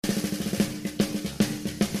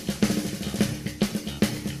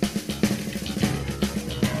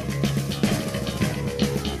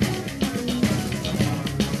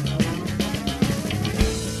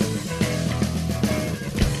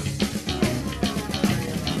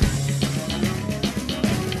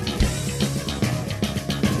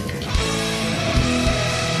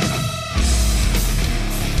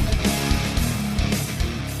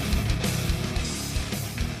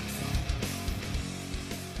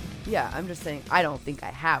Yeah, I'm just saying, I don't think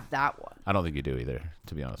I have that one. I don't think you do either,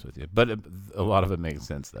 to be honest with you. But a lot of it makes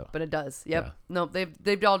sense, though. But it does. Yep. Yeah. No,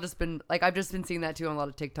 they've all just been, like, I've just been seeing that, too, on a lot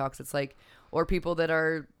of TikToks. It's like, or people that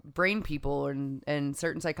are brain people and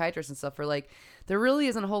certain psychiatrists and stuff are like, there really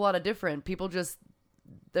isn't a whole lot of different. People just,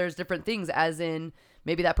 there's different things, as in,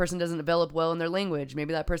 maybe that person doesn't develop well in their language.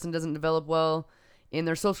 Maybe that person doesn't develop well in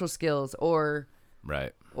their social skills, or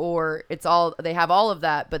it's all, they have all of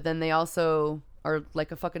that, but then they also are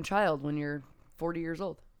like a fucking child when you're 40 years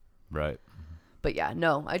old. Right. But yeah,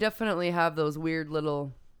 no, I definitely have those weird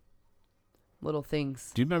little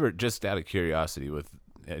things. Do you remember, just out of curiosity with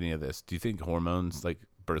any of this, do you think hormones, like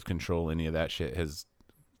birth control, any of that shit has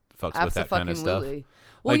fucks with that kind of stuff?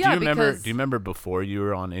 Well, like, yeah, do you remember before you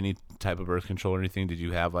were on any type of birth control or anything, did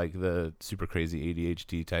you have like the super crazy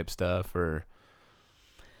ADHD type stuff, or?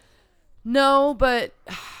 No, but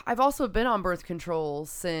I've also been on birth control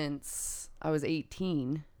since I was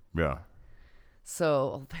 18. Yeah.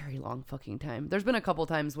 So a very long fucking time. There's been a couple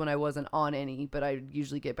times when I wasn't on any, but I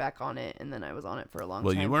usually get back on it, and then I was on it for a long time.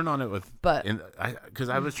 Well, you weren't on it with, but because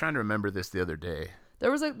I was trying to remember this the other day.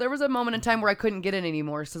 There was a moment in time where I couldn't get it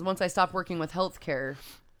anymore, because once I stopped working with healthcare.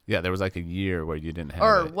 Yeah, there was like a year where you didn't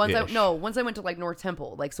have it. Once I went to like North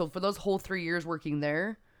Temple, like, so for those whole 3 years working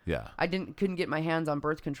there. Yeah. I couldn't get my hands on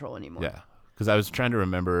birth control anymore. Yeah, because I was trying to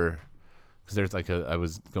remember, because there's like I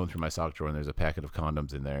was going through my sock drawer and there's a packet of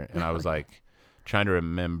condoms in there, and I was like trying to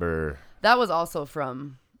remember. That was also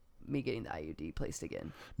from me getting the IUD placed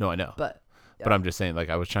again. No, I know. But I'm just saying, like,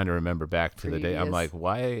 I was trying to remember back to the day. I'm like,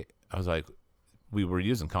 why? I was like, we were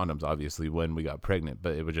using condoms obviously when we got pregnant,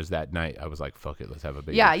 but it was just that night I was like, fuck it, let's have a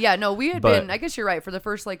baby. Yeah, no, we had been, I guess you're right, for the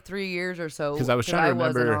first like 3 years or so. Because I was trying to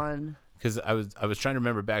remember, because I was trying to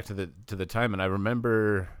remember back to the time, and I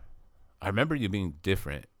remember you being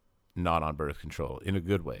different, not on birth control, in a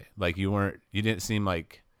good way. Like, you didn't seem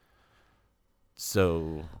like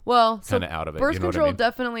so kind of out of it. Birth control, I mean?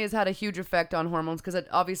 Definitely has had a huge effect on hormones, because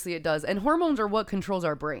obviously it does, and hormones are what controls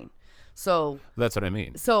our brain. So that's what I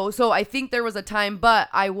mean. So I think there was a time, but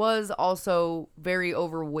I was also very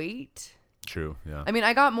overweight. True. Yeah. I mean,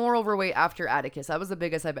 I got more overweight after Atticus. That was the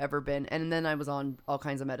biggest I've ever been, and then I was on all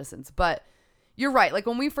kinds of medicines. But you're right. Like,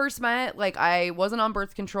 when we first met, like, I wasn't on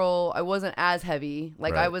birth control. I wasn't as heavy.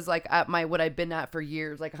 Like, right. I was like at what I'd been at for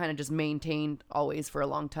years. Like, I kind of just maintained always for a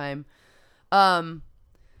long time.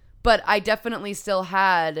 But I definitely still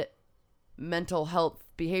had mental health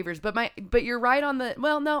behaviors, but you're right on the,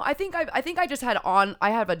 well, no, I think I just I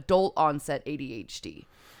have adult onset ADHD.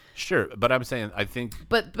 Sure, but I'm saying, I think,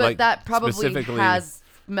 but like, that probably has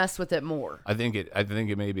messed with it more. I think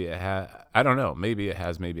it maybe it has. I don't know. Maybe it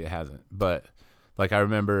has. Maybe it hasn't. But like, I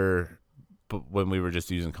remember, when we were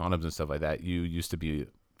just using condoms and stuff like that, you used to be,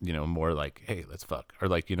 more like, hey, let's fuck, or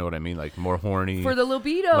like, you know what I mean, like more horny for the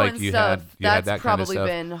libido, like, and stuff. That's that probably kind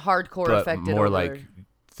of been hardcore but affected. More like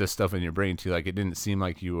the stuff in your brain too. Like, it didn't seem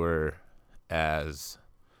like you were as.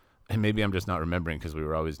 And maybe I'm just not remembering, because we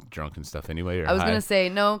were always drunk and stuff anyway. Or I was going to say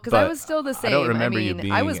no, because I was still the same. I don't remember you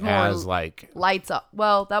being I was more as like lights up.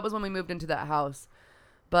 Well, that was when we moved into that house.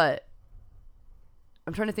 But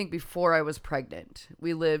I'm trying to think, before I was pregnant.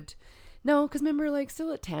 We lived, no, because remember, like,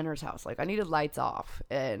 still at Tanner's house. Like, I needed lights off.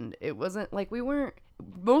 And it wasn't like we weren't,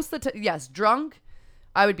 most of the time, yes, drunk.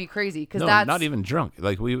 I would be crazy, because that's not even drunk.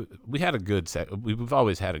 Like, we had a good sex. We've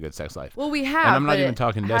always had a good sex life. Well, we have. And I'm not even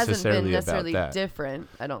talking necessarily about that. Different,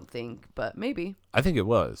 I don't think, but maybe. I think it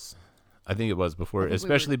was before,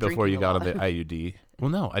 especially before you got on the IUD.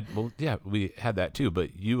 Well, yeah, we had that too. But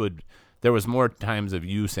there was more times of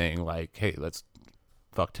you saying like, "Hey, let's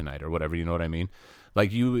fuck tonight" or whatever. You know what I mean?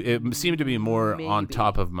 Like, it seemed to be more on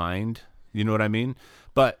top of mind. You know what I mean?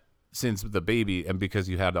 But since the baby, and because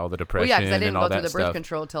you had all the depression, well, yeah, because I didn't go through the birth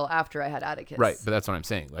control till after I had Atticus. Right, but that's what I'm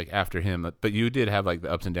saying. Like, after him, but you did have like the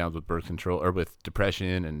ups and downs with birth control, or with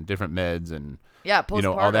depression and different meds, and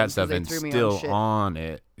all that stuff, and still on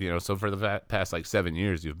it. So for the past like 7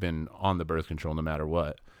 years, you've been on the birth control no matter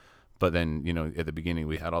what. But then, at the beginning,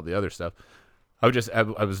 we had all the other stuff. I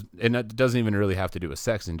was, and that doesn't even really have to do with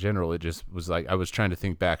sex in general. It just was like, I was trying to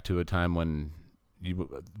think back to a time when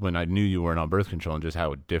I knew you weren't on birth control, and just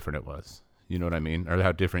how different it was. You know what I mean? Or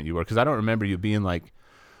how different you were. Because I don't remember you being like,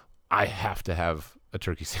 I have to have a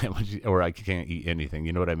turkey sandwich, or I can't eat anything.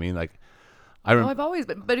 You know what I mean? Like, I've always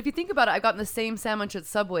been. But if you think about it, I've gotten the same sandwich at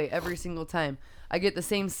Subway every single time. I get the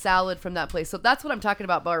same salad from that place. So that's what I'm talking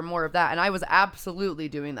about, or more of that. And I was absolutely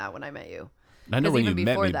doing that when I met you. I know when you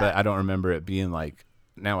met me, but I don't remember it being like,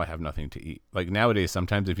 now I have nothing to eat. Like, nowadays,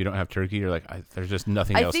 sometimes if you don't have turkey, you're like, there's just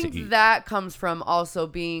nothing else to eat. I think that comes from also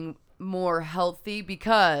being more healthy,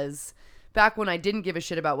 because back when I didn't give a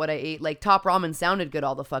shit about what I ate, like top ramen sounded good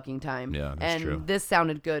all the fucking time. Yeah, that's true. And this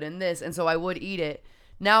sounded good and this. And so I would eat it.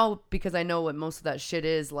 Now, because I know what most of that shit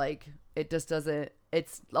is, like, it just doesn't,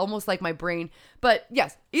 it's almost like my brain. But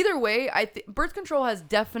yes, either way, birth control has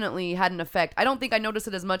definitely had an effect. I don't think I noticed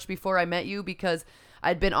it as much before I met you because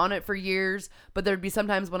I'd been on it for years, but there'd be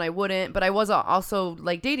sometimes when I wouldn't. But I was also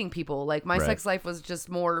like dating people. Like my sex life was just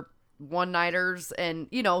more one-nighters and,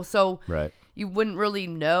 you know, so you wouldn't really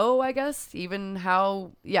know, I guess, even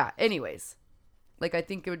how, anyways. Like I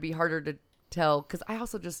think it would be harder to tell because I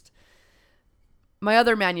also just, my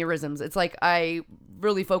other mannerisms, it's like I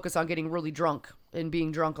really focus on getting really drunk and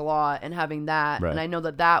being drunk a lot and having that. And I know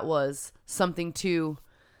that was something too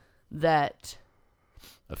that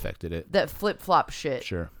affected it. That flip-flop shit.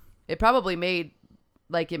 Sure. It probably made,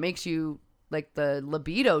 like, it makes you, like, the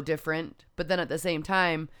libido different, but then at the same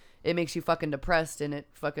time, it makes you fucking depressed and it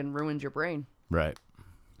fucking ruins your brain. Right.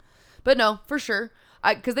 But no, for sure.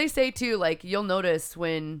 Because they say, too, like, you'll notice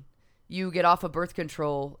when you get off of birth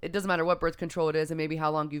control, it doesn't matter what birth control it is and maybe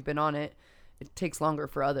how long you've been on it. It takes longer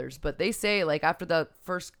for others. But they say, like, after the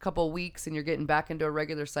first couple weeks and you're getting back into a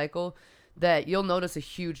regular cycle, that you'll notice a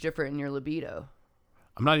huge difference in your libido.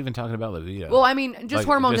 I'm not even talking about libido. Well, I mean, just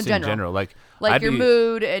hormones in general. Like your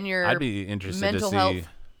mood and your I'd be interested mental to see, health.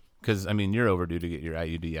 Because, I mean, you're overdue to get your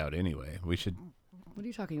IUD out anyway. We should... What are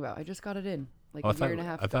you talking about? I just got it in a year and a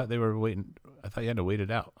half ago. I thought they were waiting. I thought you had to wait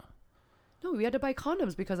it out. No, we had to buy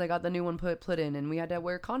condoms because I got the new one put in, and we had to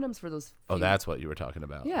wear condoms for those. Oh, that's what you were talking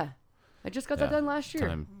about. Yeah. I just got that done last year.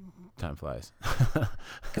 Time flies.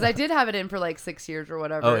 Because I did have it in for like 6 years or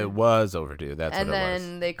whatever. Oh, it was overdue. That's what it was. And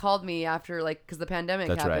then they called me after, like, because the pandemic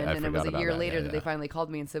happened, and it was a year later that they finally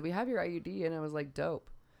called me and said, we have your IUD, and I was like, dope.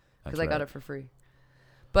 Because I got it for free.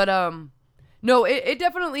 But, no, it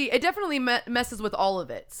definitely messes with all of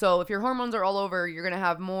it. So if your hormones are all over, you're going to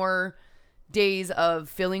have more days of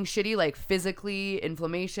feeling shitty, like physically,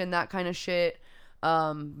 inflammation, that kind of shit.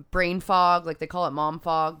 Brain fog, like they call it mom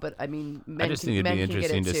fog, but I mean, I just think it'd be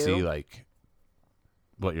interesting to see like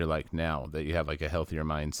what you're like now that you have like a healthier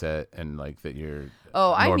mindset and like that you're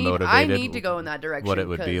more motivated. I need to go in that direction. What it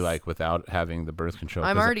would be like without having the birth control.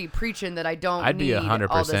 I'm already preaching that I don't. I'd be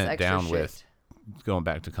 100% down shit. With going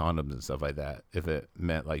back to condoms and stuff like that if it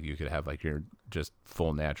meant like you could have like your just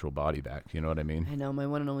full natural body back. You know what I mean? I know. My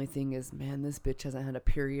one and only thing is, man, this bitch hasn't had a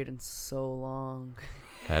period in so long.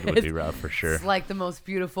 That would be rough for sure. It's like the most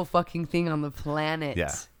beautiful fucking thing on the planet.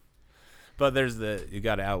 Yeah. But you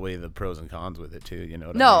got to outweigh the pros and cons with it too. You know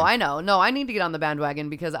what I mean? I know. No, I need to get on the bandwagon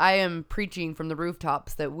because I am preaching from the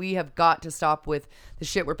rooftops that we have got to stop with the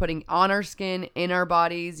shit we're putting on our skin, in our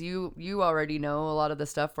bodies. You already know a lot of the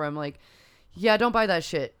stuff where I'm like, yeah, don't buy that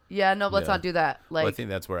shit. Yeah, no, let's not do that. Like, I think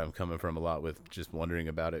that's where I'm coming from a lot with just wondering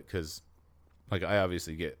about it because, like, I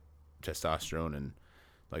obviously get testosterone and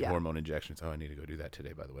like hormone injections. Oh, I need to go do that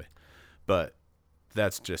today, by the way. But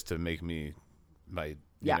that's just to make me my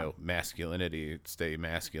masculinity stay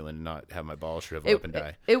masculine and not have my balls shrivel up and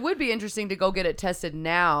die. It would be interesting to go get it tested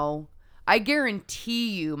now. I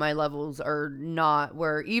guarantee you my levels are not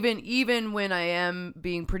where even when I am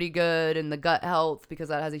being pretty good and the gut health, because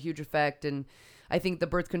that has a huge effect. And I think the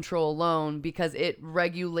birth control alone, because it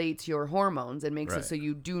regulates your hormones and makes it so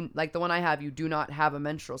you do, like the one I have, you do not have a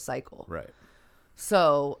menstrual cycle. Right.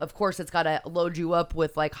 So, of course, it's got to load you up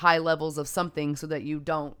with like high levels of something so that you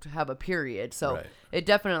don't have a period. So it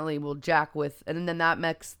definitely will jack with, and then that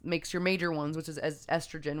makes your major ones, which is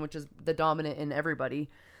estrogen, which is the dominant in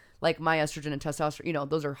everybody. Like my estrogen and testosterone,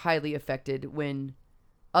 those are highly affected when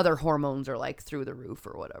other hormones are like through the roof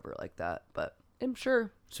or whatever like that. But I'm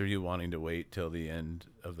sure. So are you wanting to wait till the end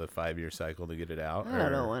of the 5-year cycle to get it out? I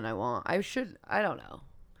don't know when I want. I don't know.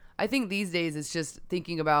 I think these days it's just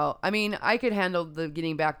thinking about, I mean, I could handle the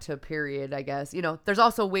getting back to period, I guess. There's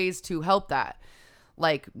also ways to help that.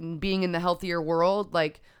 Like being in the healthier world,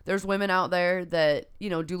 like there's women out there that,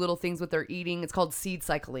 do little things with their eating. It's called seed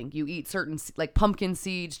cycling. You eat certain, like pumpkin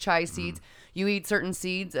seeds, chia seeds. You eat certain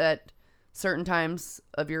seeds at certain times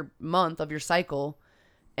of your month, of your cycle.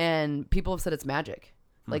 And people have said it's magic.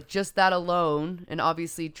 Like just that alone, and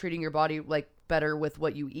obviously treating your body like better with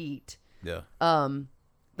what you eat. Yeah.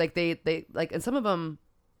 Like they like, and some of them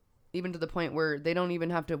even to the point where they don't even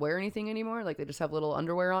have to wear anything anymore. Like they just have little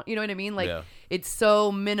underwear on, you know what I mean? Like it's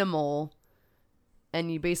so minimal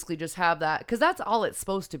and you basically just have that because that's all it's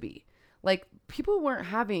supposed to be. Like people weren't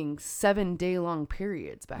having 7-day long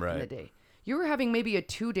periods back in the day. You were having maybe a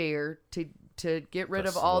 2-dayer to get rid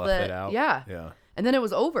of all the, yeah. And then it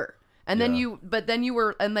was over. And then you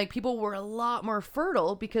were, and like people were a lot more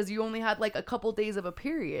fertile because you only had like a couple days of a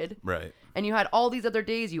period. Right. And you had all these other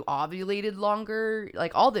days, you ovulated longer,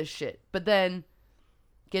 like all this shit. But then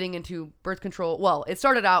getting into birth control, well, it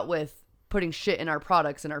started out with putting shit in our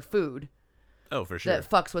products and our food. Oh, for sure. That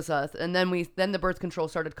fucks with us. And then the birth control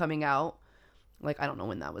started coming out. Like, I don't know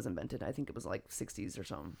when that was invented. I think it was like 60s or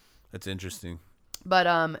something. That's interesting. But,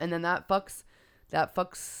 and then that fucks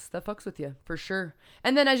with you for sure.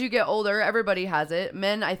 And then as you get older, everybody has it.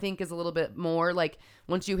 Men, I think, is a little bit more like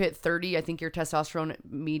once you hit 30, I think your testosterone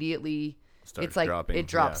immediately starts dropping. It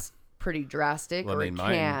drops pretty drastic. Well, it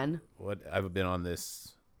can. I've been on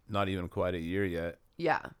this not even quite a year yet.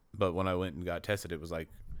 Yeah. But when I went and got tested, it was like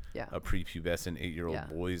a prepubescent 8-year-old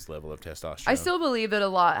boy's level of testosterone. I still believe that a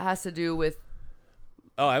lot has to do with.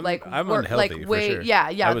 Oh, I'm unhealthy like for sure.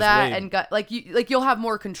 And gut, you'll have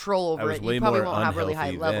more control over it. You probably won't have really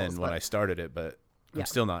high levels. When I started it, but I'm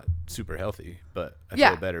still not super healthy. But I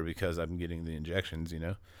feel better because I'm getting the injections. You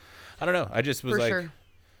know, I don't know. I just was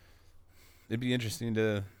it'd be interesting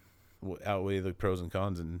to outweigh the pros and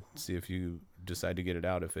cons and see if you decide to get it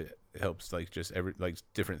out if it helps like just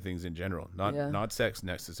different things in general, not sex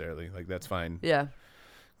necessarily. Like that's fine. Yeah.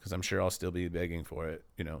 Because I'm sure I'll still be begging for it.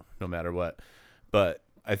 You know, no matter what. But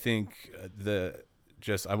I think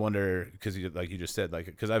I wonder because you just said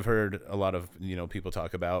because I've heard a lot of people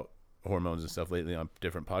talk about hormones and stuff lately on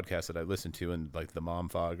different podcasts that I listen to, and like the mom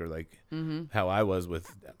fog or how I was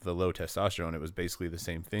with the low testosterone, it was basically the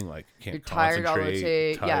same thing. Like can't You're tired all the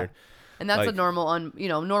time. Tired. Yeah. And that's a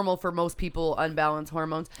normal for most people, unbalanced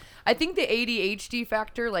hormones. I think the ADHD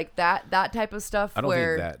factor, like that type of stuff. I don't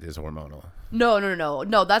think that is hormonal.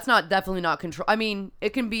 No. That's definitely not control. I mean, it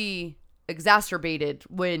can be exacerbated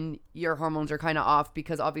when your hormones are kind of off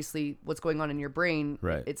because obviously what's going on in your brain,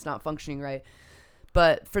 it's not functioning right.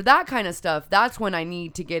 But for that kind of stuff, that's when I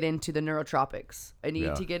need to get into the neurotropics. I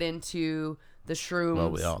need to get into the shrooms.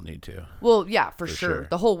 Well, we all need to. Well, yeah, for sure.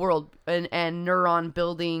 The whole world and neuron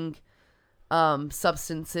building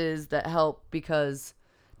substances that help because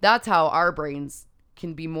that's how our brains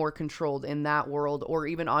can be more controlled in that world, or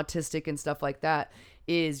even autistic and stuff like that,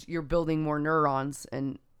 is you're building more neurons,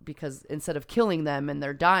 and because instead of killing them and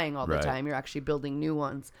they're dying all the time, you're actually building new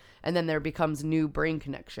ones, and then there becomes new brain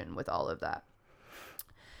connection with all of that.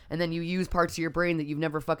 And then you use parts of your brain that you've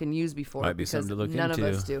never fucking used before. Might be something to look into. None of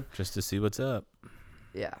us do. Just to see what's up.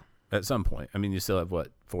 Yeah. At some point. I mean, you still have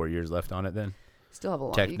 4 years left on it then? Still have a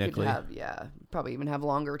long. Technically. You could have, probably even have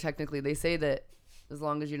longer. Technically, they say that as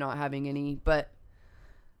long as you're not having any, but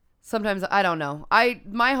sometimes I don't know.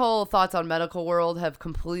 My whole thoughts on medical world have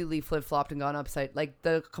completely flip-flopped and gone upside, like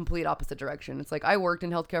the complete opposite direction. It's like I worked in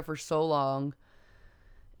healthcare for so long,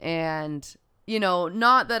 and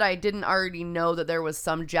not that I didn't already know that there was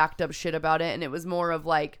some jacked up shit about it, and it was more of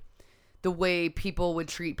like the way people would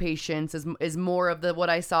treat patients is more of what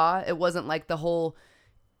I saw. It wasn't like the whole.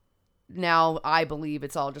 Now I believe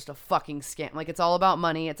it's all just a fucking scam. Like it's all about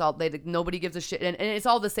money. It's all nobody gives a shit, and it's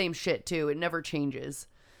all the same shit too. It never changes.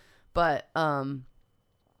 But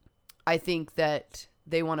I think that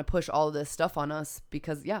they want to push all of this stuff on us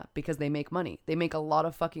because they make money. They make a lot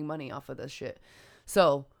of fucking money off of this shit.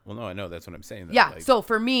 So. Well, no, I know that's what I'm saying. Yeah. So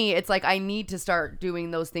for me, it's like I need to start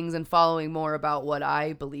doing those things and following more about what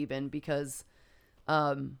I believe in because,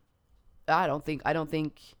 I don't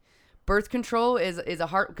think birth control is a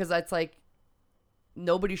hard because that's like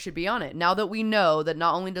nobody should be on it. Now that we know that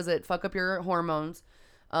not only does it fuck up your hormones,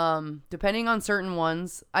 depending on certain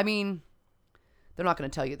ones, I mean, they're not going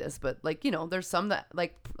to tell you this, but there's some that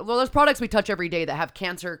there's products we touch every day that have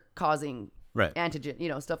cancer causing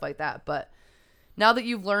antigen, stuff like that. But now that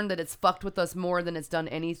you've learned that it's fucked with us more than it's done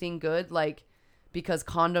anything good, because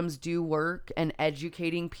condoms do work and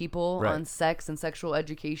educating people on sex and sexual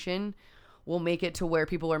education will make it to where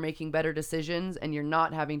people are making better decisions and you're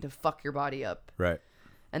not having to fuck your body up. Right.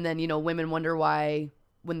 And then, women wonder why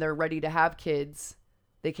when they're ready to have kids,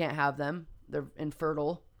 they can't have them. They're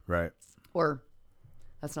infertile. Right. Or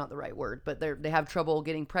that's not the right word, but they have trouble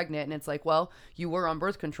getting pregnant. And it's like, well, you were on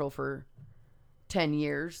birth control for 10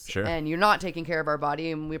 years and you're not taking care of our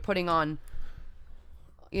body. And we're putting on,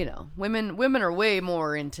 women are way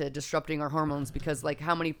more into disrupting our hormones because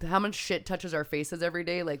how much shit touches our faces every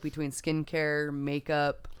day, between skincare,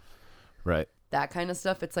 makeup, right, that kind of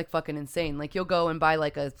stuff. It's fucking insane. You'll go and buy a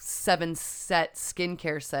 7-set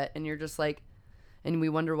skincare set and you're just and we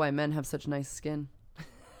wonder why men have such nice skin.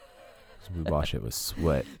 So we wash it with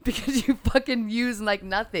sweat because you fucking use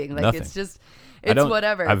nothing. It's just it's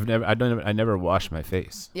whatever. I never wash my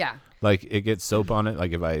face. Yeah. It gets soap on it.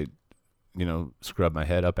 If I scrub my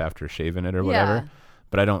head up after shaving it or whatever.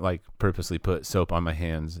 But I don't like purposely put soap on my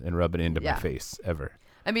hands and rub it into my face ever.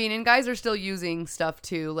 I mean, and guys are still using stuff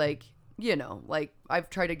too, like, you know, like I've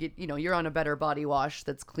tried to get, you know, you're on a better body wash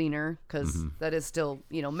that's cleaner because that is still,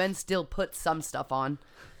 you know, men still put some stuff on.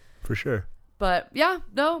 For sure. But yeah,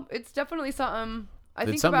 no, it's definitely something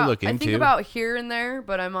it's something to look into. I think about here and there,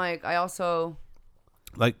 but I'm like, I also.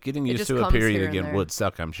 Like getting used to a period again would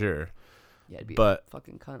suck, I'm sure. Yeah, it'd be a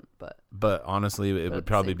fucking cunt, But honestly, it would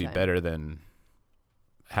probably be better than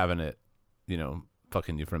having it, you know,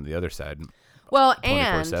 fucking you from the other side. Well,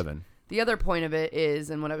 24/7. And the other point of it is,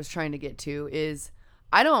 and what I was trying to get to is,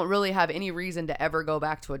 I don't really have any reason to ever go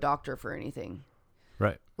back to a doctor for anything.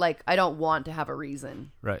 Right. Like, I don't want to have a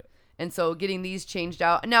reason. Right. And so getting these changed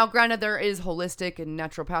out. Now, granted, there is holistic and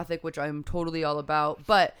naturopathic, which I'm totally all about,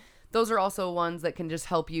 but those are also ones that can just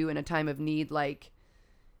help you in a time of need, like,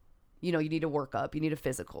 you know, you need a workup, you need a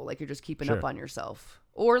physical, like you're just keeping up on yourself.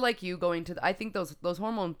 Or like you going to, I think those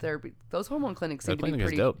hormone therapy, those hormone clinics seem to be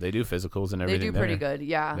pretty dope. They do physicals and everything. They do pretty good,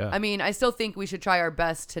 yeah. I mean, I still think we should try our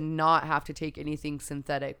best to not have to take anything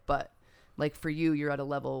synthetic, but like for you, you're at a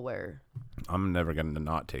level where I'm never going to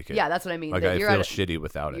not take it. Yeah, that's what I mean. Like I feel shitty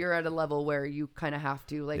without it. You're at a level where you kind of have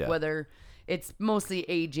to, like whether it's mostly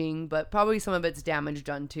aging, but probably some of it's damage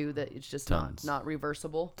done too, that it's just not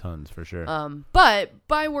reversible. Tons for sure. But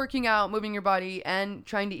by working out, moving your body, and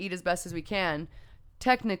trying to eat as best as we can,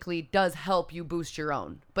 technically does help you boost your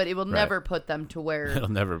own. But it will never put them to where it'll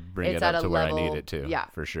never bring it up to where I need it to. Yeah,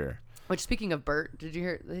 for sure. Which, speaking of Bert, did you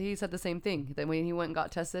hear? He said the same thing that when he went and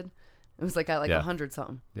got tested, it was like at 100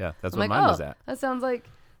 something. Yeah, that's what mine was at. That sounds like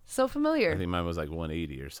so familiar. I think mine was like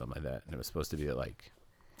 180 or something like that, and it was supposed to be at like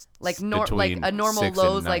a normal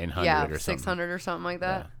Lowe's, like 600 or something like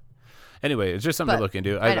that. Yeah. Anyway, it's just something to look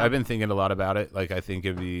into. I've been thinking a lot about it. Like, I think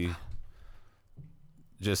it'd be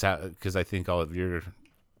just because I think all of your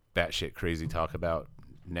batshit crazy talk about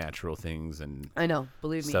natural things and I know,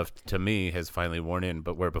 believe stuff to me has finally worn in.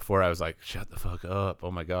 But where before I was like, shut the fuck up,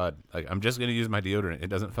 oh my god, like I'm just gonna use my deodorant, it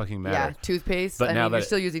doesn't fucking matter. Yeah, toothpaste. But now you're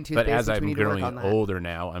still using toothpaste. But as I'm growing older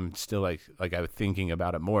now, I'm still like I was thinking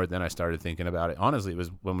about it more. Then I started thinking about it. Honestly, it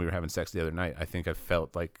was when we were having sex the other night. I think I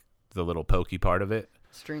felt like the little pokey part of it,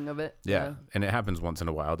 string of it. Yeah, and it happens once in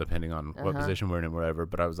a while depending on what position we're in and whatever.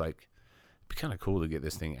 But I was like, be kind of cool to get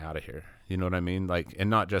this thing out of here. You know what I mean? Like, and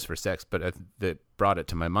not just for sex, but that brought it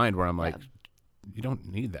to my mind where I'm like, you don't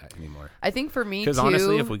need that anymore. I think for me, because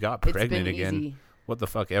honestly, if we got pregnant again, what the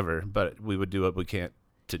fuck ever, but we would do what we can't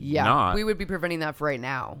to not. We would be preventing that for right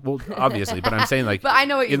now. Well, obviously, but I'm saying like, but I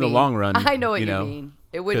know what you mean. In the long run, I know what you mean.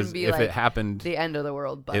 It wouldn't be if like it happened, the end of the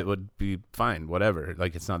world, but it would be fine, whatever.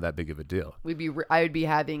 Like, it's not that big of a deal. I would be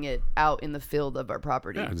having it out in the field of our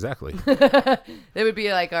property. Yeah, exactly. It would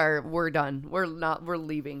be like we're done. We're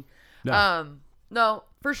leaving. No. No,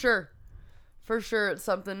 for sure. For sure, it's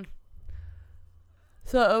something.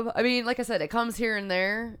 So, I mean, like I said, it comes here and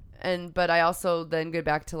there, but I also then get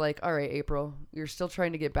back to like, all right, April, you're still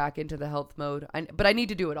trying to get back into the health mode, but I need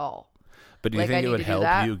to do it all. But do you think it would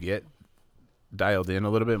help you get dialed in a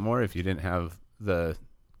little bit more if you didn't have the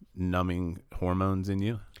numbing hormones in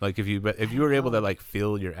you? Like if you were able to like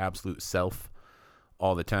feel your absolute self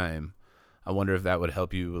all the time, I wonder if that would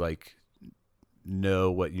help you like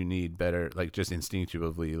know what you need better, like just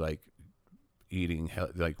instinctively, like eating,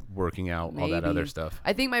 like working out, all that other stuff.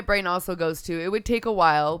 I think my brain also goes to, it would take a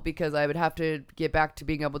while because I would have to get back to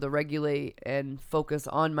being able to regulate and focus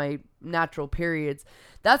on my natural periods.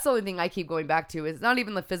 That's the only thing I keep going back to. It's not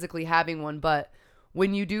even the physically having one, but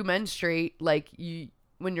when you do menstruate, like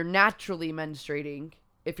when you're naturally menstruating,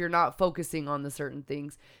 if you're not focusing on the certain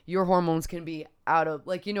things, your hormones can be out of,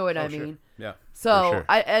 like, you know what I mean? Yeah. So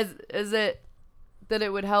is it that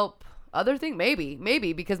it would help other thing?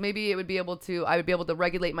 Maybe because maybe I would be able to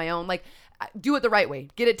regulate my own, like do it the right way,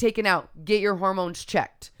 get it taken out, get your hormones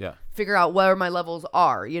checked, figure out where my levels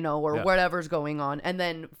are, or whatever's going on, and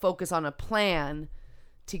then focus on a plan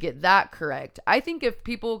to get that correct. I think if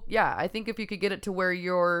you could get it to where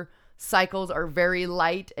your cycles are very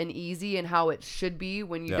light and easy and how it should be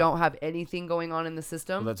when you don't have anything going on in the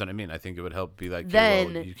system. Well, that's what I mean. I think it would help be like,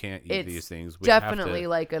 then you can't eat these things. We definitely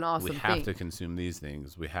like an awesome thing. We have to consume these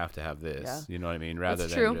things. We have to have this. Yeah. You know what I mean? Rather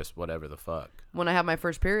than just whatever the fuck. When I have my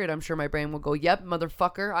first period, I'm sure my brain will go, yep,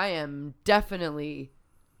 motherfucker, I am definitely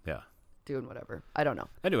doing whatever. I don't know.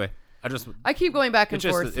 Anyway, I keep going back and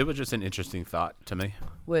forth. It was just an interesting thought to me.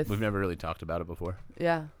 We've never really talked about it before.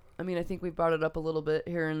 Yeah. I mean, I think we've brought it up a little bit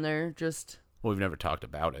here and there. Well, we've never talked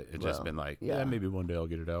about it. It's just been like, maybe one day I'll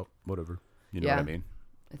get it out. Whatever. You know what I mean?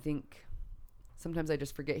 I think sometimes I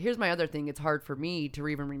just forget. Here's my other thing. It's hard for me to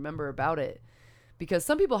even remember about it because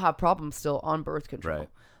some people have problems still on birth control. Right.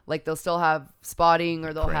 Like they'll still have spotting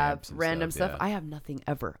or they'll have random stuff. I have nothing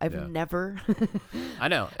ever. I've never. I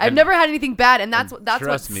know. I've never had anything bad, and that's what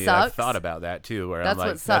trust me, sucks. I've thought about that too. Where I'm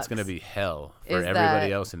like, that's gonna be hell for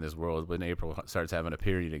everybody else in this world when April starts having a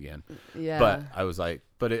period again. Yeah. But I was like,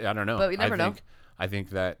 I don't know. But we never know. I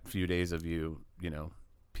think that few days of you know,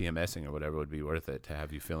 PMSing or whatever would be worth it to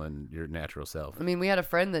have you feeling your natural self. I mean, we had a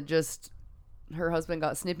friend that just her husband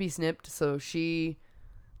got snipped, so she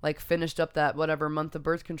like finished up that whatever month of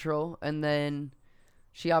birth control, and then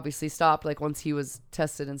she obviously stopped like once he was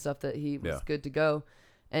tested and stuff that he was good to go.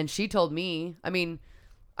 And she told me, I mean,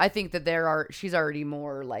 I think that she's already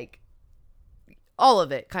more like all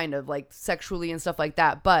of it kind of like sexually and stuff like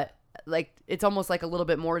that, but like it's almost like a little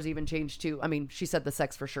bit more has even changed too. I mean, she said the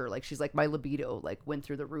sex for sure, like she's like my libido like went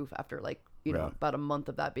through the roof after like you know about a month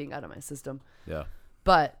of that being out of my system. Yeah.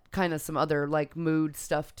 But kind of some other like mood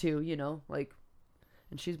stuff too, you know, like.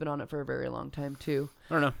 And she's been on it for a very long time, too.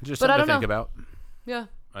 I don't know. Just something to think about. Yeah.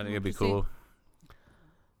 I think it'd be cool.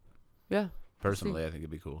 Yeah. Personally, I think it'd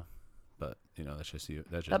be cool. But, you know, that's just you.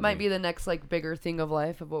 That might be the next, like, bigger thing of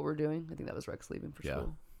life of what we're doing. I think that was Rex leaving for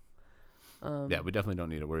school. Yeah, we definitely don't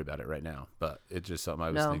need to worry about it right now. But it's just something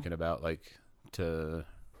I was thinking about, like, to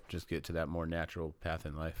just get to that more natural path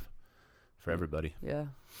in life for everybody. Yeah.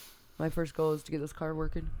 My first goal is to get this car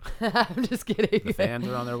working. I'm just kidding. The fans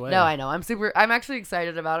are on their way. No, I know. I'm actually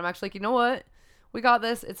excited about it. I'm actually like, you know what? We got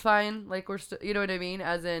this. It's fine. Like we're still, you know what I mean?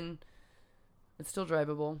 As in, it's still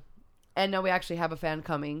drivable. And now we actually have a fan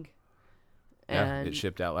coming. And it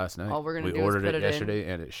shipped out last night. All we're going to do is ordered put it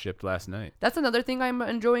yesterday and it shipped last night. That's another thing I'm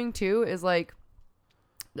enjoying too is like,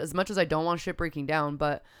 as much as I don't want shit breaking down,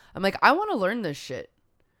 but I'm like, I want to learn this shit.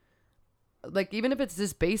 Like, even if it's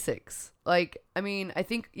just basics, like, I mean, I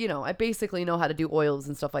think, you know, I basically know how to do oils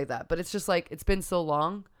and stuff like that, but it's just like, it's been so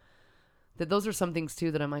long that those are some things too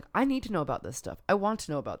that I'm like, I need to know about this stuff. I want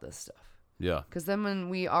to know about this stuff. Yeah. Because then when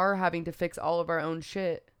we are having to fix all of our own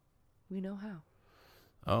shit, we know how.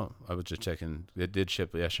 Oh, I was just checking. It did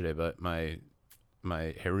ship yesterday, but my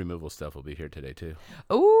hair removal stuff will be here today too.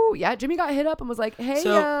 Oh, yeah. Jimmie got hit up and was like, hey,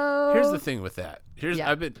 so here's the thing with that.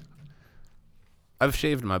 I've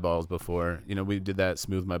shaved my balls before. You know, we did that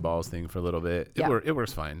smooth my balls thing for a little bit. It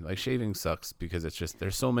works fine. Like shaving sucks because it's just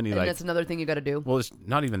there's so many. And that's another thing you got to do. Well, it's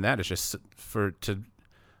not even that. It's just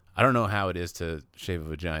I don't know how it is to shave a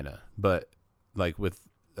vagina, but like with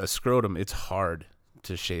a scrotum, it's hard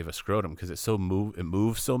to shave a scrotum because it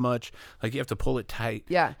moves so much. Like you have to pull it tight.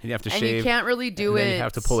 Yeah, and you have to and shave. You can't really do it. Then you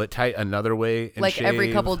have to pull it tight another way. And like shave.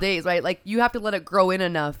 Every couple days, right? Like you have to let it grow in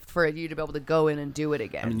enough for you to be able to go in and do it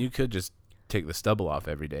again. I mean, you could just take the stubble off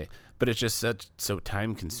every day, but it's just so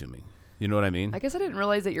time consuming. You know what I mean? I guess I didn't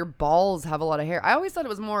realize that your balls have a lot of hair. I always thought it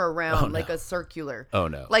was more around like a circular. Oh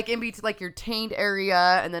no! Like in between, like your taint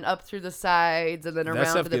area, and then up through the sides, and then that around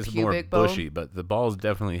stuff to the gets pubic more bone. bushy, but the balls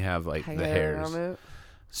definitely have like the hairs. On it.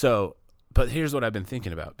 So, but here's what I've been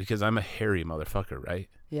thinking about because I'm a hairy motherfucker, right?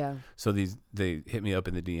 Yeah. So they hit me up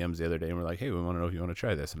in the DMs the other day and were like, "Hey, we want to know if you want to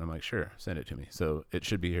try this," and I'm like, "Sure, send it to me." So it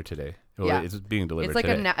should be here today. Well, yeah. It's being delivered. It's like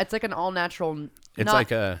today. it's like an all natural. It's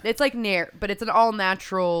like Nair, but it's an all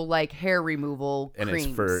natural like hair removal. And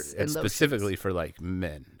it's specifically for like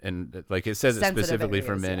men, and like it says it's specifically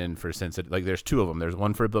for men and for sensitive. Like there's two of them. There's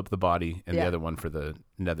one for the body and the other one for the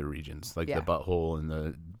nether regions, like the butthole and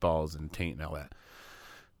the balls and taint and all that.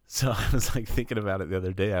 So I was like thinking about it the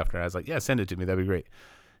other day after I was like, yeah, send it to me. That'd be great.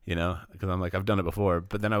 You know, because I'm like, I've done it before.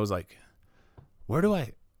 But then I was like, where do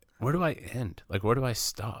I end? Like, where do I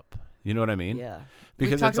stop? You know what I mean? Yeah.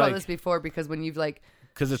 Because we've talked about this before because when you've like,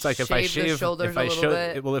 because it's like if I shave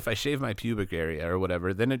if I shave my pubic area or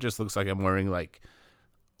whatever, then it just looks like I'm wearing like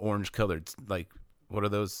orange colored, like, what are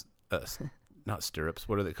those? Not stirrups.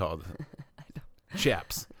 What are they called?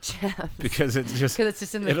 Chaps. Because it's just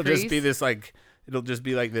in the it'll crease? just be this like. It'll just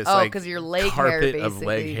be like this, because your leg carpet hair, of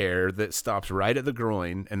leg hair that stops right at the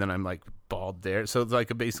groin, and then I'm like bald there. So it's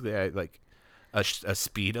like basically like a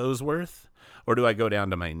Speedo's worth, or do I go down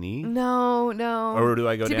to my knee? No. Or do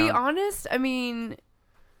I go down? To be honest, I mean,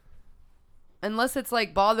 unless it's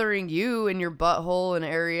like bothering you in your butthole and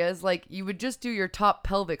areas, like you would just do your top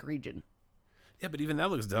pelvic region. Yeah, but even that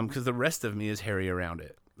looks dumb because the rest of me is hairy around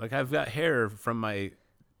it. Like I've got hair from my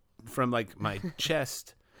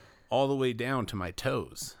chest. All the way down to my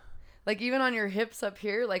toes. Like even on your hips up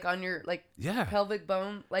here, like on your pelvic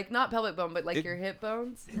bone, like not pelvic bone, but like your hip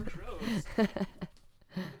bones. It grows. Look at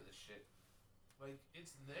this shit. Like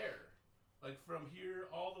it's there, like from here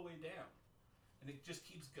all the way down, and it just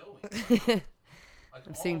keeps going. Like,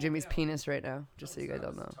 I'm seeing Jimmie's penis right now, just so you guys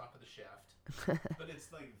don't know. Top of the shaft, but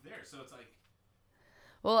it's like there, so it's like.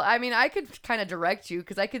 Well, I mean, I could kind of direct you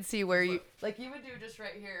because I could see where you would do just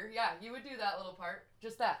right here. Yeah, you would do that little part,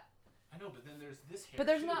 just that. I know, but then there's this hair. But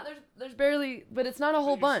there's barely, but it's not a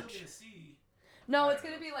whole bunch. Still see, no, it's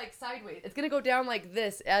gonna be like sideways. It's gonna go down like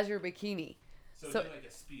this as your bikini. So it'd be like a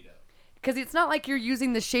Speedo. Because it's not like you're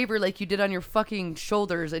using the shaver like you did on your fucking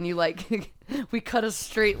shoulders and you like, we cut a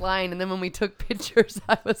straight line and then when we took pictures,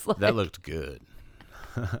 I was like. That looked good.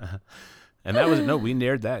 And that was, we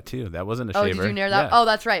nared that too. That wasn't a shaver. Oh, did you nair that? Yeah. Oh,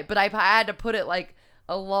 that's right. But I had to put it like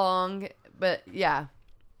along, but yeah.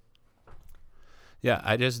 Yeah,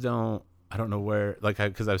 I don't know where, like,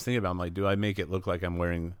 because I was thinking about, I'm like, do I make it look like I'm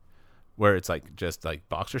wearing, where it's like just like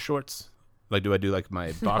boxer shorts? Like, do I do like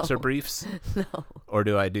my boxer briefs? No. Or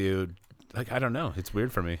do I do, like, I don't know. It's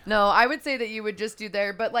weird for me. No, I would say that you would just do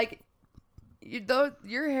there, but like,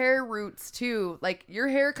 your hair roots too, like your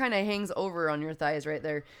hair kind of hangs over on your thighs right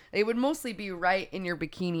there. They would mostly be right in your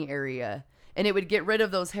bikini area, and it would get rid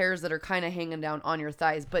of those hairs that are kind of hanging down on your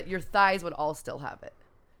thighs, but your thighs would all still have it.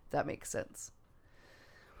 If that makes sense.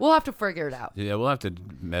 We'll have to figure it out. Yeah, we'll have to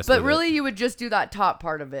mess with it. But really, you would just do that top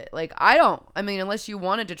part of it. Like, unless you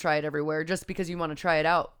wanted to try it everywhere, just because you want to try it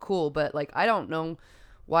out, cool. But, like, I don't know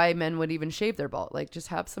why men would even shave their ball. Like, just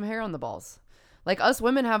have some hair on the balls. Like, us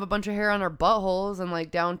women have a bunch of hair on our buttholes and, like,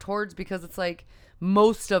 down towards, because it's like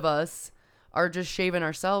most of us are just shaving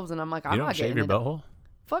ourselves. And I'm like, I'm not getting it. You don't shave your butthole?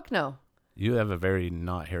 Fuck no. You have a very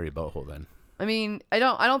not hairy butthole then. I mean, I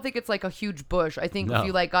don't think it's like a huge bush. I think if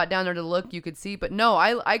you like got down there to look, you could see. But no,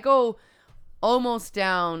 I go almost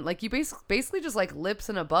down. Like you basically just like lips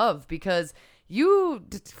and above, because you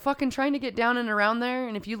fucking trying to get down and around there.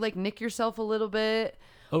 And if you like nick yourself a little bit.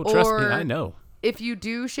 Oh, trust me, I know. If you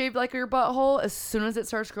do shave like your butthole, as soon as it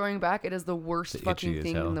starts growing back, it is the worst fucking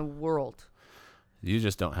thing in the world. You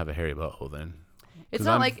just don't have a hairy butthole then. It's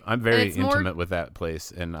not I'm very intimate with that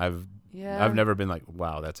place, and I've never been like,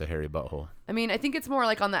 wow, that's a hairy butthole. I mean, I think it's more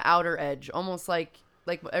like on the outer edge, almost like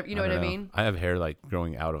you know what I mean? I have hair like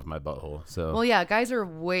growing out of my butthole. So well, yeah, guys are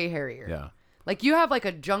way hairier. Yeah. Like you have like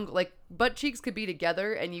a jungle, like butt cheeks could be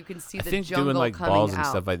together and you can see the jungle coming out. I think doing like balls and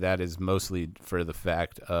stuff like that is mostly for the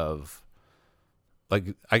fact of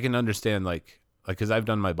like, I can understand like, cause I've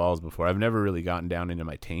done my balls before. I've never really gotten down into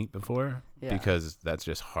my taint before because that's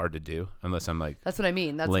just hard to do unless I'm like, that's what I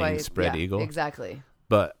mean. That's laying spread eagle. Exactly.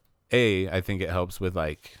 But I think it helps with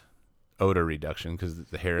like odor reduction because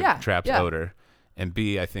the hair traps odor. And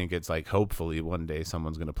B, I think it's like hopefully one day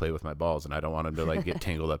someone's going to play with my balls and I don't want them to like get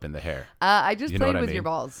tangled up in the hair. I just played with your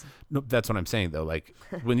balls. No, that's what I'm saying though. Like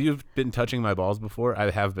when you've been touching my balls before,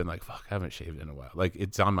 I have been like, fuck, I haven't shaved in a while. Like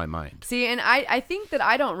it's on my mind. See, and I think that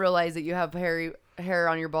I don't realize that you have hair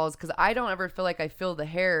on your balls because I don't ever feel like I feel the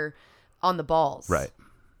hair on the balls. Right.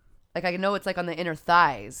 Like I know it's like on the inner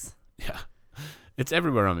thighs. Yeah. It's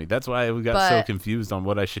everywhere on me. That's why we got so confused on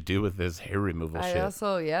what I should do with this hair removal shit.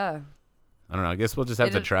 Also, yeah. I don't know. I guess we'll just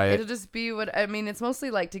have to try it. It'll just be what I mean. It's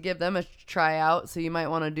mostly like to give them a try out. So you might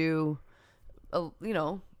want to do,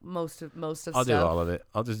 most of stuff. I'll do all of it.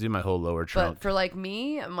 I'll just do my whole lower trunk. But for like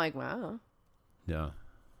me, I'm like, wow. Yeah.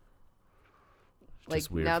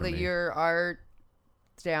 Like now that you're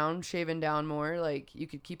shaving down more, like you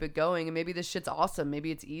could keep it going, and maybe this shit's awesome.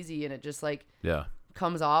 Maybe it's easy, and it just like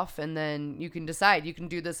comes off, and then you can decide you can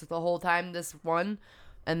do this the whole time. This one.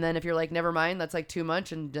 And then if you're like, never mind, that's like too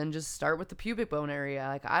much, and then just start with the pubic bone area.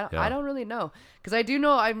 Like I don't really know, because I do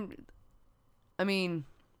know I mean,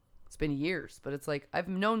 it's been years, but it's like I've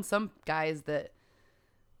known some guys that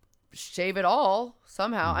shave it all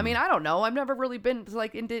somehow. Mm-hmm. I mean, I don't know. I've never really been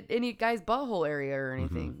like into any guy's butthole area or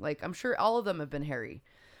anything. Mm-hmm. Like I'm sure all of them have been hairy,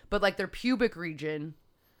 but like their pubic region.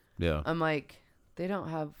 Yeah. I'm like, they don't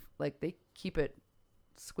have like they keep it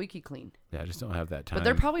squeaky clean. Yeah, I just don't have that time. But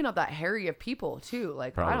they're probably not that hairy of people too.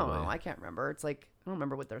 Like probably. I don't know. I can't remember. It's like I don't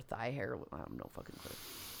remember what their thigh hair. I have no fucking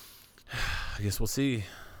clue. I guess we'll see.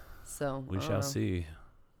 So we shall see.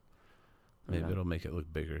 Maybe it'll make it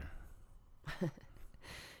look bigger.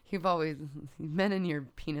 You've always men and your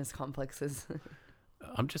penis complexes.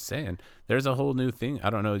 I'm just saying. There's a whole new thing.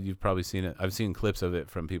 I don't know. You've probably seen it. I've seen clips of it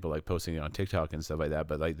from people like posting it on TikTok and stuff like that.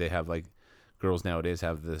 But like they have like girls nowadays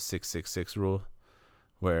have the 666 rule.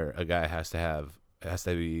 Where a guy has to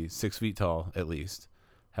be 6 feet tall at least,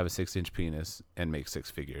 have a 6-inch penis, and make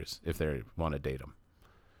six figures if they want to date him.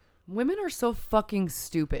 Women are so fucking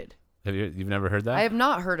stupid. You've never heard that? I have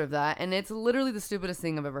not heard of that, and it's literally the stupidest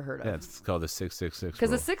thing I've ever heard of. Yeah, it's called the 666.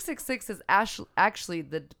 Because the 666 is actually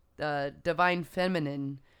the divine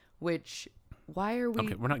feminine, which why are we?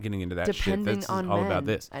 Okay, we're not getting into that shit. Depending That's on all men. About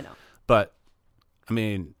this. I know, but. I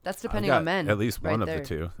mean, that's depending on men. At least one of the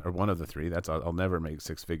two or one of the three. I'll never make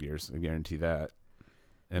six figures. I guarantee that.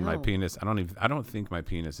 And my penis, I don't think my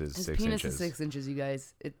penis is 6 inches. His penis is 6 inches, you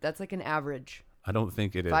guys. That's like an average. I don't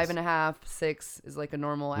think it is. 5.5, 6 is like a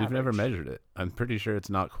normal average. We've never measured it. I'm pretty sure it's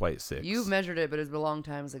not quite 6. You've measured it, but it's been a long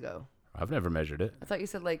time ago. I've never measured it. I thought you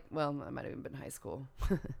said I might have even been in high school.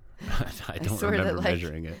 I don't remember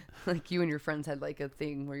measuring it. Like you and your friends had like a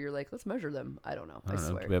thing where you're like, let's measure them. I don't know. I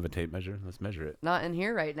swear. Do we have a tape measure? Let's measure it. Not in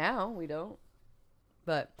here right now. We don't.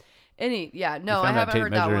 But I haven't heard that one. I found that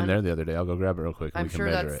tape measure in there the other day. I'll go grab it real quick. I'm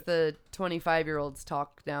sure that's the 25-year-olds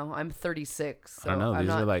talk now. I'm 36. So I don't know. These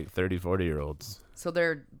are like 30, 40-year-olds. So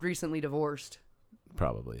they're recently divorced.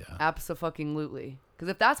 Probably, yeah. Abso-fucking-lutely. Because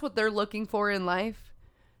if that's what they're looking for in life,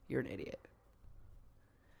 you're an idiot.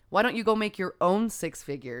 Why don't you go make your own 6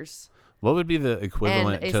 figures? What would be the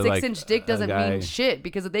equivalent to a 6-inch dick doesn't mean shit,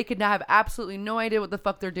 because they could have absolutely no idea what the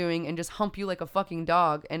fuck they're doing and just hump you like a fucking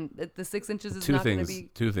dog, and the 6 inches is not going to be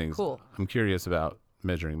Two things. Cool. I'm curious about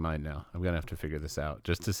measuring mine now. I'm going to have to figure this out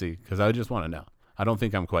just to see, because I just want to know. I don't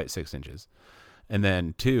think I'm quite 6 inches. And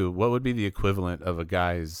then 2, what would be the equivalent of a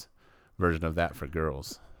guy's version of that for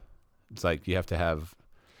girls? It's like you have to have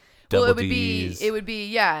double Ds. It would be,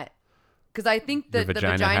 yeah. Because I think that the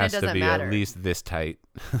vagina has doesn't to be matter. At least this tight.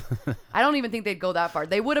 I don't even think they'd go that far.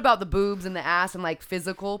 They would about the boobs and the ass and like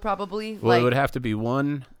physical probably. Well, it would have to be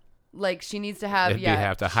one. Like she needs to have, it'd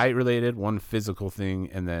have to height related, one physical thing,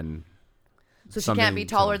 and then. So she can't be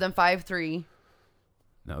taller than 5'3".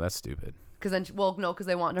 No, that's stupid. Because then, because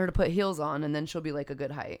they want her to put heels on, and then she'll be like a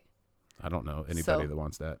good height. I don't know anybody that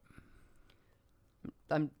wants that.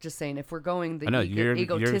 I'm just saying, if we're going the you're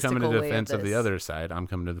egotistical coming to the defense way of the other side. I'm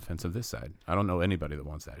coming to the defense of this side. I don't know anybody that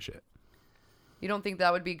wants that shit. You don't think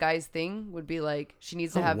that would be guys' thing? Would be like she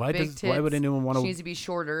needs to have big tits. Why would anyone want to? She needs to be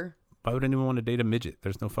shorter. Why would anyone want to date a midget?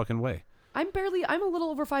 There's no fucking way. I'm a little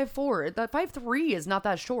over 5'4". That 5'3" is not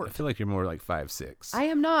that short. I feel like you're more like 5'6". I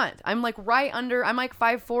am not. I'm like right under. I'm like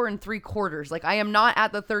 5'4"3/4". Like I am not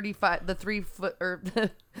at the 35, the 3 foot or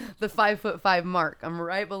the 5'5" mark. I'm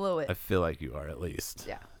right below it. I feel like you are at least.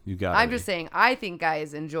 Yeah. You got. I'm just saying. I think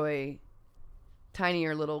guys enjoy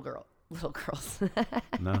tinier little girls.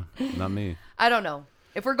 No, not me. I don't know.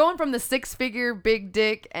 If we're going from the 6-figure big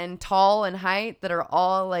dick and tall and height that are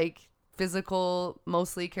all like physical,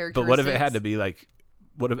 mostly characteristics. But what if it had to be like?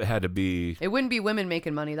 What if it had to be? It wouldn't be women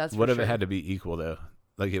making money. That's what for if sure. It had to be equal though?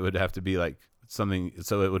 Like it would have to be like something.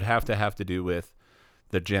 So it would have to do with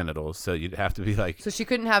the genitals. So you'd have to be like. So she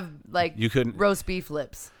couldn't have like you couldn't roast beef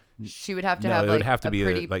lips. She would have to have. It like, would have to be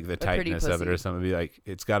pretty, like the tightness of it or something. Be like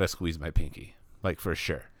it's got to squeeze my pinky, like for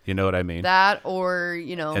sure. You know what I mean? That or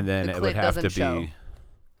and then the it would have to show. be.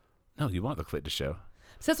 No, you want the clit to show.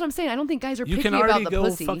 So that's what I'm saying. I don't think guys are picky about the pussy. You can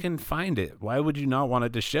already go fucking find it. Why would you not want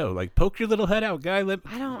it to show? Like, poke your little head out, guy. I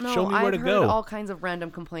don't know. Show me where to go. I've heard all kinds of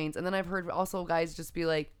random complaints. And then I've heard also guys just be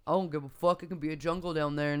like, I don't give a fuck. It can be a jungle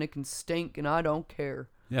down there and it can stink and I don't care.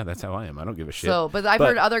 Yeah, that's how I am. I don't give a shit. So, but I've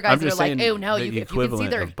heard other guys that are like, ew, no, if you can see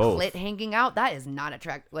their clit hanging out, that is not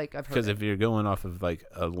attractive. Like, I've heard. Because if you're going off of like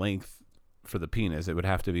a length for the penis, it would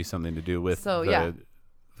have to be something to do with the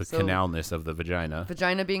canalness of the vagina.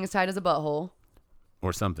 Vagina being as tight as a butthole.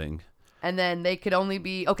 Or something. And then they could only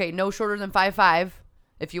be, no shorter than 5'5",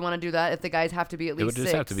 if you want to do that. If the guys have to be at least 6. It would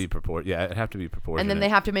just have to be it'd have to be proportionate. And then they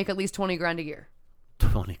have to make at least $20,000 a year.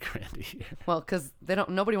 $20,000 a year. Well, because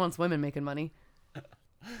nobody wants women making money.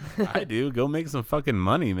 I do. Go make some fucking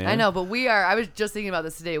money, man. I know, but I was just thinking about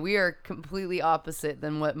this today. We are completely opposite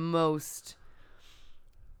than what most,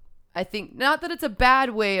 I think, not that it's a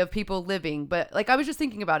bad way of people living, but like I was just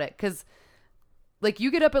thinking about it because like you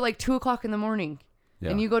get up at like 2:00 in the morning. Yeah.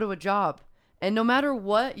 And you go to a job and no matter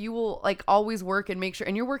what, you will like always work and make sure,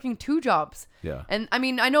 and you're working 2 jobs. Yeah. And I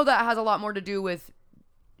mean, I know that has a lot more to do with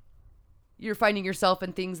you're finding yourself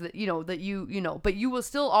and things that, but you will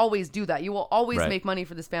still always do that. You will always make money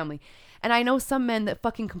for this family. And I know some men that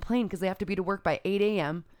fucking complain because they have to be to work by 8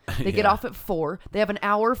 a.m. They get off at 4. They have an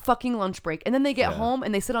hour fucking lunch break. And then they get home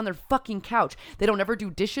and they sit on their fucking couch. They don't ever do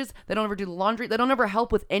dishes. They don't ever do laundry. They don't ever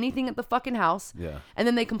help with anything at the fucking house. Yeah. And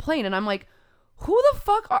then they complain. And I'm like, who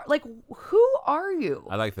are you?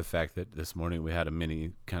 I like the fact that this morning we had a mini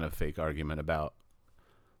kind of fake argument about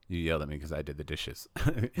you yelled at me because I did the dishes.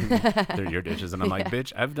 They're your dishes. And I'm like,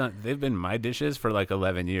 bitch, they've been my dishes for like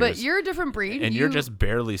 11 years. But you're a different breed. And you're just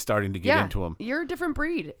barely starting to get into them. You're a different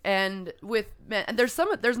breed. And there's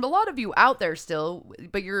a lot of you out there still,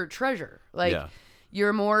 but you're a treasure. Like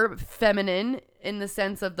you're more feminine in the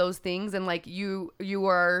sense of those things. And like you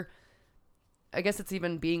are, I guess it's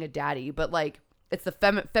even being a daddy, but like, it's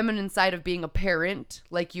the feminine side of being a parent.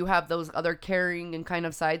 Like you have those other caring and kind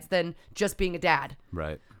of sides than just being a dad.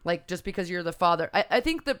 Right. Like just because you're the father. I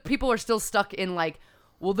think that people are still stuck in like,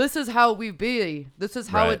 well, this is how we be. This is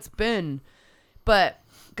how it's been. But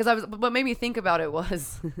what made me think about it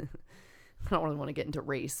was, I don't really want to get into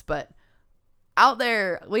race, but out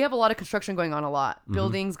there, we have a lot of construction going on a lot. Mm-hmm.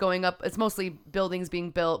 Buildings going up. It's mostly buildings being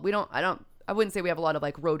built. I wouldn't say we have a lot of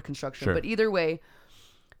like road construction, but either way,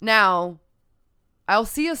 now I'll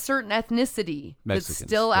see a certain ethnicity Mexicans, that's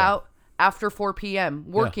still out after 4 p.m.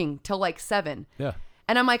 working till like 7. Yeah.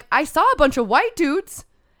 And I'm like, I saw a bunch of white dudes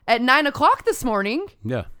at 9 o'clock this morning.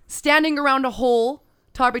 Yeah. Standing around a hole,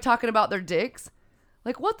 probably talking about their dicks.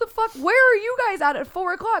 Like, what the fuck? Where are you guys at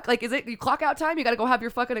 4 o'clock? Like, is it you clock out time? You got to go have your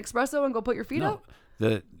fucking espresso and go put your feet up?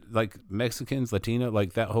 The like Mexicans, Latino,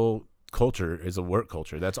 like that whole culture is a work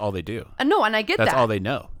culture. That's all they do. No, and I get that. That's all they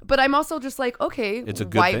know. But I'm also just like, okay, it's a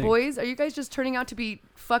good white thing. Boys, are you guys just turning out to be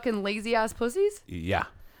fucking lazy ass pussies? Yeah.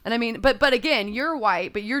 And I mean, but again, you're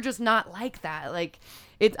white, but you're just not like that. Like,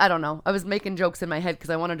 I don't know. I was making jokes in my head because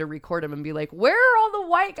I wanted to record them and be like, where are all the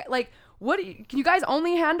white guys? Like, can you guys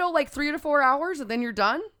only handle like 3 to 4 hours and then you're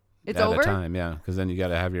done? It's over? At a time, yeah. Because then you got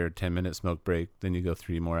to have your 10-minute smoke break. Then you go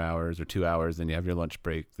 3 more hours or 2 hours. Then you have your lunch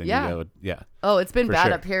break. Then you go, Oh, it's been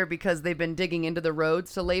bad up here because they've been digging into the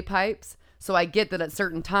roads to lay pipes. So I get that at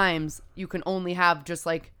certain times you can only have just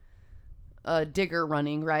like a digger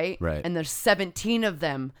running, right? Right. And there's 17 of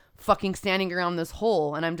them fucking standing around this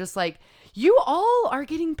hole. And I'm just like, you all are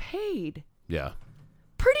getting paid. Yeah.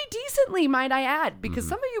 Pretty decently, might I add, because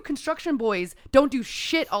some of you construction boys don't do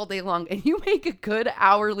shit all day long and you make a good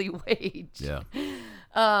hourly wage. Yeah.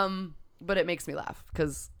 But it makes me laugh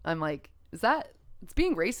because I'm like, it's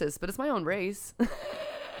being racist, but it's my own race.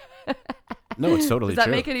 No, it's totally true. Does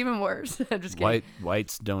that true. make it even worse? I'm just kidding.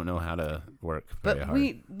 Whites don't know how to work very hard.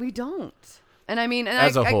 But we don't. And I mean, and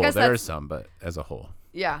as a whole, I guess there are some, but as a whole.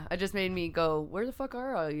 Yeah, it just made me go, where the fuck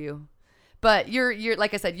are all you? But you're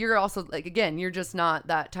like I said, you're also like, again, you're just not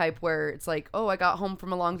that type where it's like, oh, I got home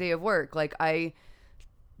from a long day of work, like I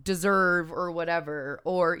deserve or whatever,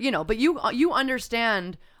 or but you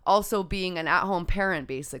understand also being an at-home parent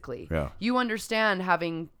basically. Yeah. You understand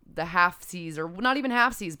having the half-seas, or not even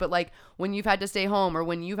half-seas, but like when you've had to stay home or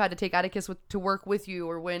when you've had to take Atticus to work with you,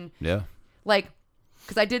 or when like,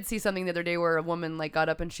 because I did see something the other day where a woman like got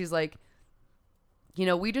up and she's like,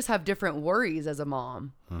 we just have different worries as a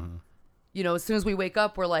mom. Mm-hmm. As soon as we wake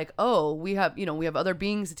up, we're like, oh, we have other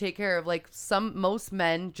beings to take care of. Like most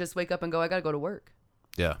men just wake up and go, I got to go to work.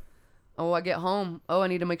 Yeah. Oh, I get home. Oh, I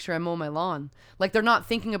need to make sure I mow my lawn. Like they're not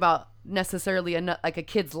thinking about necessarily like a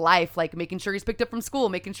kid's life, like making sure he's picked up from school,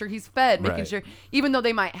 making sure he's fed, making sure, even though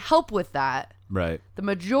they might help with that. Right. The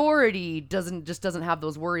majority doesn't have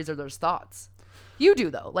those worries or those thoughts. You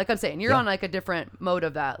do though. Like I'm saying, you're on like a different mode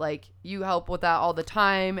of that. Like you help with that all the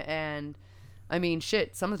time. And I mean,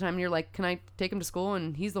 shit, some of the time you're like, can I take him to school?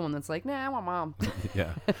 And he's the one that's like, nah, I want mom.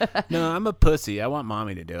 Yeah. No, I'm a pussy. I want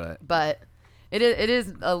mommy to do it. But it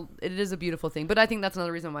is a beautiful thing. But I think that's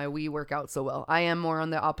another reason why we work out so well. I am more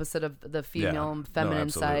on the opposite of the female and feminine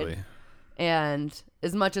side. And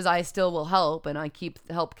as much as I still will help and I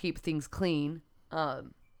help keep things clean, I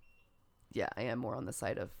am more on the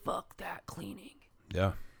side of fuck that cleaning.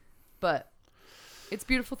 Yeah. But it's a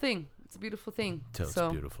beautiful thing. It's a beautiful thing. It's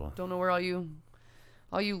beautiful. Don't know where all you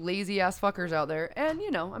lazy ass fuckers out there. And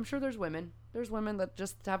I'm sure there's women. There's women that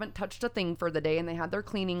just haven't touched a thing for the day and they had their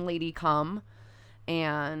cleaning lady come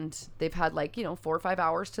and they've had 4 or 5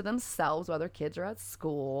 hours to themselves while their kids are at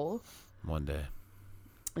school. One day.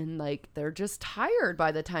 And they're just tired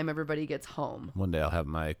by the time everybody gets home. One day I'll have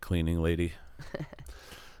my cleaning lady.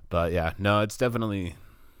 But yeah, no, it's definitely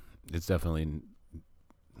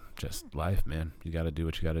just life, man. You got to do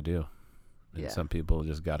what you got to do. And some people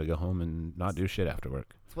just got to go home and not do shit after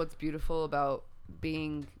work. It's what's beautiful about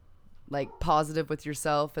being positive with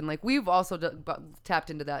yourself. And we've also tapped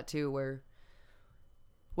into that too, where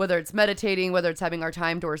whether it's meditating, whether it's having our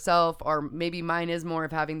time to ourselves, or maybe mine is more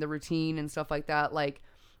of having the routine and stuff like that.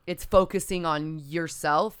 It's focusing on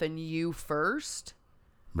yourself and you first.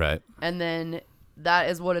 Right. And then that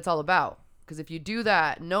is what it's all about. Because if you do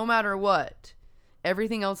that, no matter what,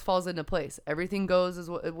 everything else falls into place. Everything goes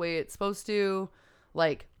the way it's supposed to.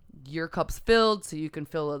 Your cup's filled so you can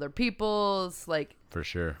fill other people's. For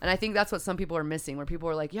sure. And I think that's what some people are missing, where people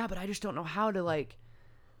are like, yeah, but I just don't know how to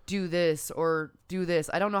do this or do this.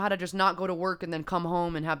 I don't know how to just not go to work and then come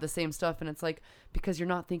home and have the same stuff. And it's because you're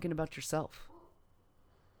not thinking about yourself.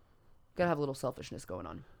 Gotta have a little selfishness going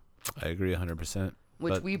on. I agree 100%.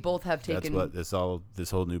 Which we both have taken. That's what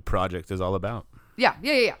this whole new project is all about. Yeah.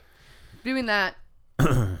 Doing that,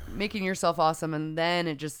 making yourself awesome, and then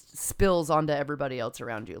it just spills onto everybody else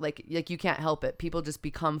around you. You can't help it. People just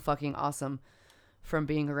become fucking awesome from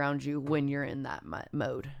being around you when you're in that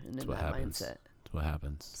mode and in that mindset. That's what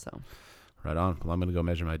happens. So, right on. Well, I'm gonna go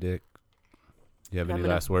measure my dick. You have any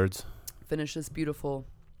last words? Finish this beautiful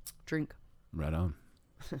drink. Right on.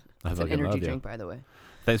 It's an energy drink, by the way.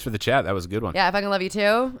 Thanks for the chat. That was a good one. Yeah, I fucking love you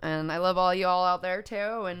too, and I love all you all out there too.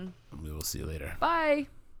 And we will see you later. Bye.